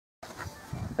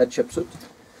Hatshepsut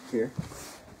here.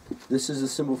 This is a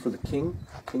symbol for the king.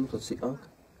 King plus the Ankh.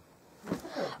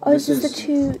 Oh, this is the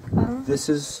two. This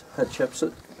is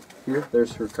Hatshepsut here.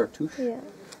 There's her cartouche. Yeah.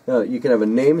 Now you can have a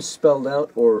name spelled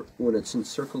out, or when it's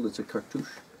encircled, it's a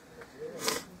cartouche.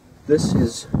 This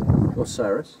is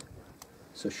Osiris.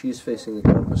 So she's facing the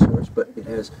god of Osiris, but it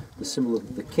has the symbol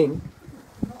of the king.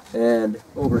 And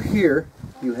over here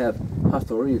you have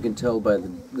Hathor. You can tell by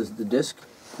the disc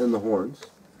and the horns.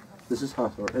 This is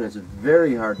Hathor, and it's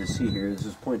very hard to see here. This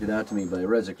was pointed out to me by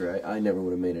Reziker. I never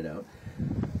would have made it out.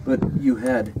 But you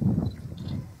had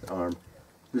the arm.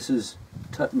 This is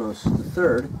Thutmoses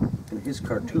III, and his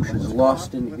cartouche is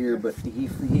lost in here, but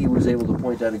he was able to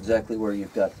point out exactly where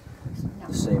you've got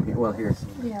the same here. Well, here,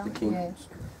 the king. Yeah.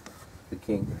 The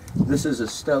king. This is a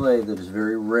stele that is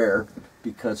very rare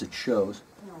because it shows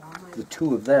the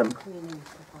two of them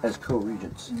as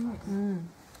co-regents and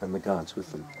the gods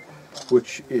with them,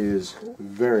 which is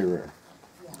very rare.